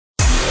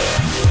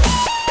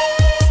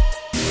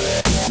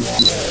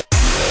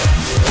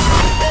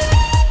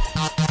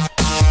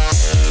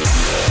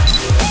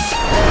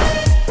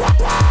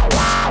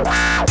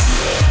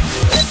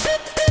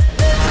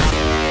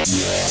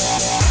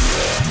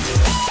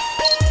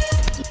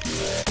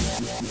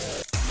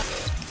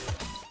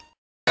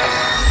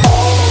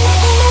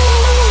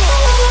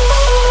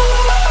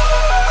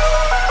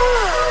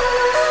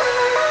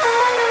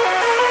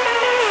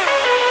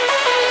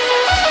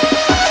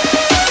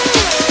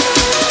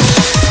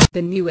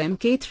The new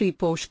Mk3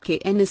 Porsche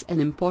Cayenne is an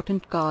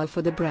important car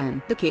for the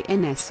brand. The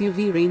Cayenne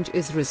SUV range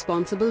is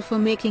responsible for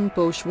making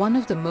Porsche one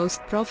of the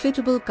most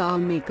profitable car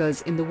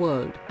makers in the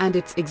world, and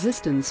its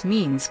existence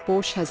means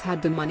Porsche has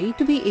had the money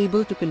to be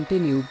able to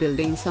continue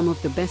building some of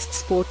the best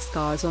sports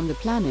cars on the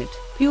planet.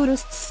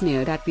 Purists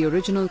sneered at the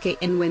original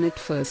Cayenne when it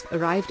first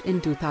arrived in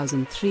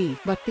 2003,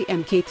 but the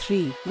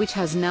Mk3, which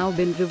has now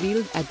been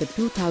revealed at the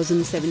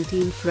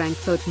 2017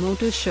 Frankfurt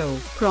Motor Show,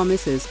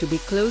 promises to be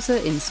closer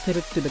in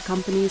spirit to the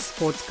company's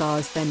sports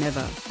cars than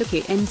ever. The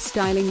Cayenne's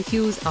styling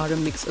cues are a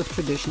mix of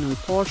traditional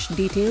Porsche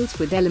details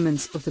with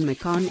elements of the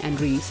Macan and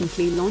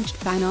recently launched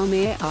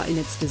Panamera in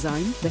its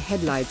design. The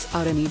headlights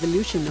are an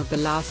evolution of the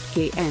last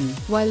Cayenne,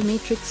 while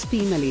Matrix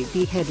Beam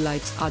LED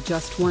headlights are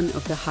just one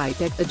of the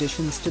high-tech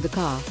additions to the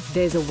car.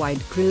 There's a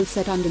wide grille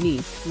set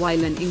underneath,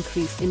 while an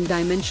increase in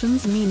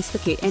dimensions means the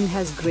Cayenne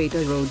has greater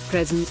road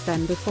presence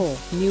than before.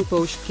 New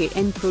Porsche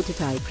Cayenne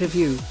prototype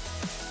preview.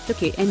 The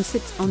Cayenne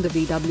sits on the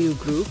VW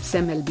Group's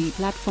MLB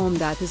platform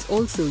that is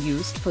also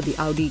used for the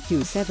Audi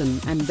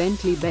Q7 and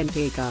Bentley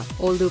Bentayga.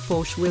 Although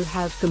Porsche will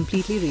have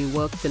completely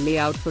reworked the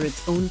layout for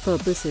its own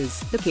purposes,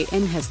 the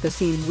Cayenne has the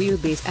same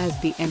wheelbase as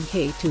the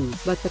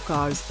Mk2, but the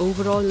car's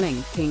overall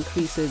length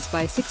increases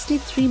by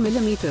 63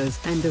 mm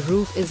and the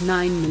roof is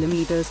 9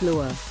 mm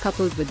lower.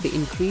 Coupled with the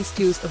increased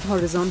use of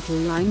horizontal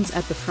lines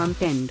at the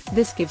front end,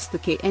 this gives the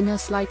Cayenne a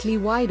slightly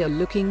wider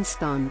looking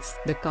stance.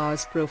 The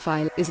car's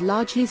profile is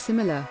largely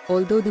similar,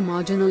 although the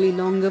marginally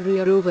longer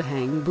rear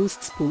overhang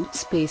boosts boot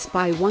space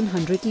by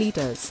 100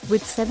 liters,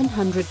 with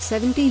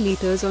 770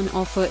 liters on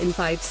offer in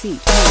 5-seat.